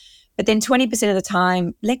other. But then 20% of the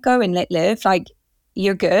time, let go and let live. Like,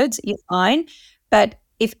 you're good, you're fine. But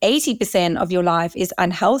if 80% of your life is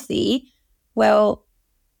unhealthy, well,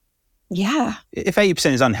 yeah. If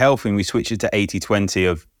 80% is unhealthy and we switch it to 80-20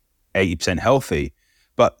 of 80% healthy,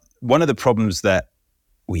 but one of the problems that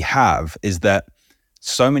we have is that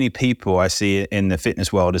so many people I see in the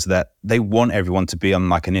fitness world is that they want everyone to be on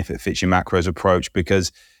like an if it fits your macros approach,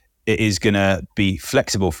 because it is going to be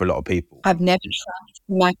flexible for a lot of people. I've never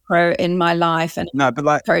tried macro in my life, and no, but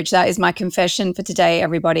like, courage, that is my confession for today,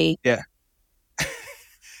 everybody. Yeah.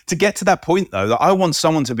 To get to that point though, I want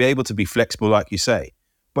someone to be able to be flexible, like you say.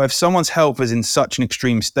 But if someone's health is in such an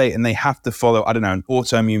extreme state and they have to follow, I don't know, an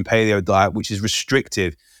autoimmune paleo diet, which is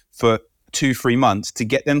restrictive for 2-3 months to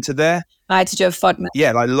get them to there. I had to do a FODMAP.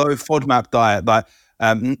 Yeah, like low FODMAP diet, like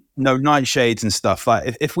no nightshades and stuff.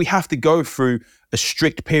 Like if we have to go through a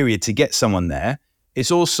strict period to get someone there,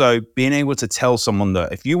 it's also being able to tell someone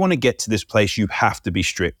that if you want to get to this place, you have to be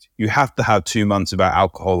strict. You have to have 2 months without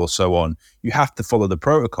alcohol or so on. You have to follow the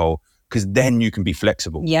protocol, because then you can be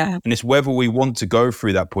flexible. Yeah. And it's whether we want to go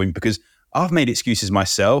through that point, because I've made excuses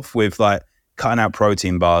myself with like cutting out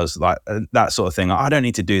protein bars, like that sort of thing. I don't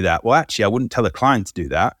need to do that. Well, actually, I wouldn't tell a client to do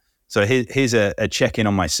that. So here's a check-in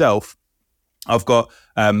on myself. I've got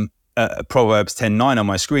Proverbs 10:9 on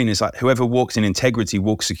my screen. It's like, whoever walks in integrity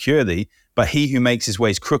walks securely, but he who makes his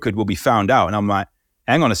ways crooked will be found out. And I'm like,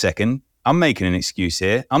 hang on a second, I'm making an excuse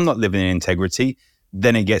here. I'm not living in integrity.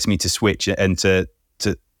 Then it gets me to switch and to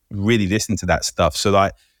really listen to that stuff. So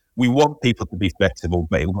like, we want people to be flexible,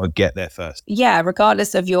 but we've got to get there first. Yeah,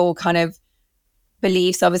 regardless of your kind of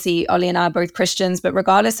beliefs, obviously Ollie and I are both Christians, but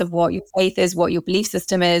regardless of what your faith is, what your belief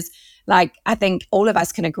system is, like, I think all of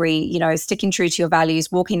us can agree, you know, sticking true to your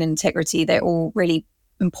values, walking in integrity, they're all really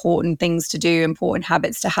important things to do, important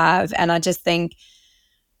habits to have. And I just think,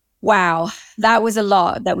 wow, that was a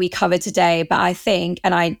lot that we covered today. But I think,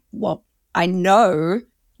 and I know,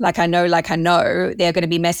 there are going to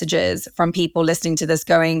be messages from people listening to this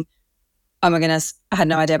going, oh my goodness, I had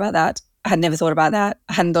no idea about that. I had never thought about that.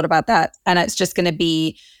 I hadn't thought about that. And it's just going to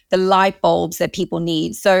be the light bulbs that people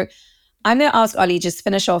need. So I'm going to ask Ollie just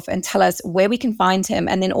finish off and tell us where we can find him.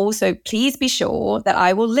 And then also, please be sure that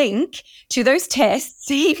I will link to those tests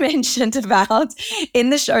he mentioned about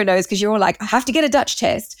in the show notes, because you're all like, I have to get a Dutch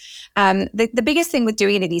test. The biggest thing with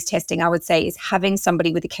doing any of these testing, I would say, is having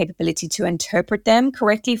somebody with the capability to interpret them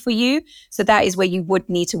correctly for you. So that is where you would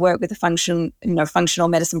need to work with a functional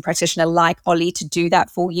medicine practitioner like Ollie to do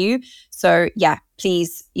that for you. So yeah,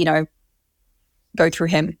 please, go through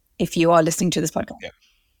him if you are listening to this podcast. Yeah.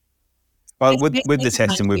 Well, with the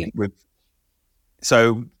testing,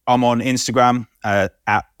 so I'm on Instagram at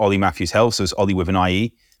Ollie Matthews Health. So it's Ollie with an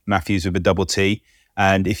IE, Matthews with a double T.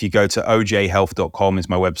 And if you go to ojhealth.com is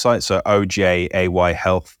my website, so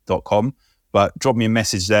ojayhealth.com. But drop me a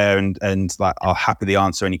message there and like, I'll happily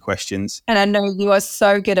answer any questions. And I know you are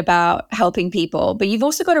so good about helping people, but you've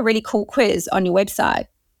also got a really cool quiz on your website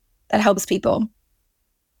that helps people.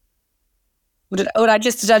 Did I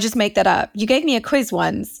just make that up? You gave me a quiz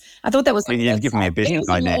once. I thought that was... You've given me a business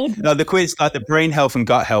idea. No, the quiz, like the brain health and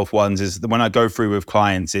gut health ones, is when I go through with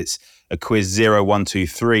clients, it's a quiz 0, 1, 2,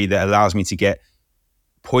 3 that allows me to get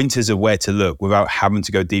pointers of where to look without having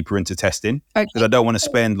to go deeper into testing. Okay. Because I don't want to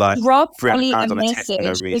spend like £300 on a test for no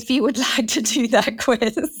reason. If you would like to do that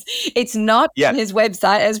quiz. It's not on his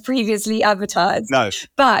website as previously advertised. No.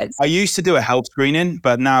 But I used to do a health screening,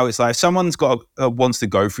 but now it's like if someone's wants to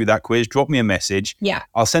go through that quiz, drop me a message. Yeah.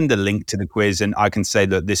 I'll send a link to the quiz and I can say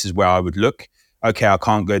that this is where I would look. Okay, I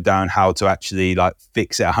can't go down how to actually like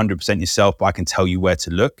fix it 100% yourself, but I can tell you where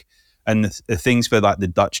to look. And the things for like the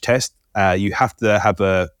Dutch test, you have to have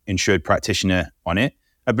a insured practitioner on it.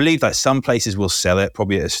 I believe that some places will sell it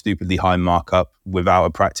probably at a stupidly high markup without a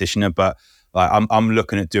practitioner, but like I'm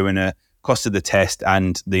looking at doing a cost of the test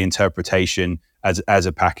and the interpretation as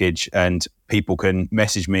a package, and people can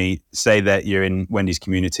message me, say that you're in Wendy's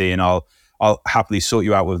community, and I'll happily sort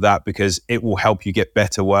you out with that, because it will help you get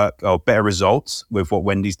better work or better results with what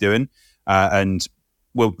Wendy's doing. And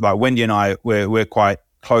like Wendy and I, we're quite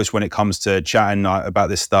close when it comes to chatting about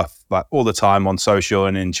this stuff like all the time on social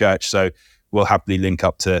and in church. So we'll happily link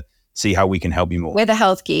up to see how we can help you more. We're the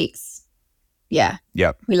health geeks. Yeah.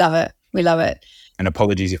 Yeah. We love it. We love it. And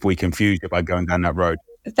apologies if we confuse you by going down that road.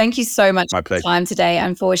 Thank you so much for your time today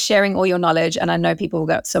and for sharing all your knowledge. And I know people will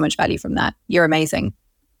get so much value from that. You're amazing.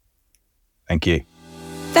 Thank you.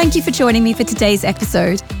 Thank you for joining me for today's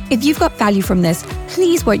episode. If you've got value from this,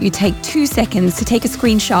 please won't you take 2 seconds to take a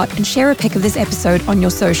screenshot and share a pic of this episode on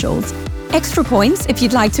your socials. Extra points if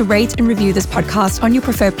you'd like to rate and review this podcast on your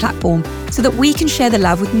preferred platform so that we can share the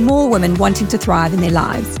love with more women wanting to thrive in their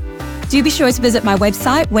lives. Do be sure to visit my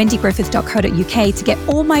website, wendygriffith.co.uk, to get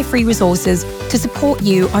all my free resources to support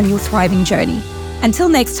you on your thriving journey. Until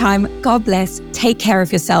next time, God bless, take care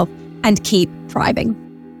of yourself, and keep thriving.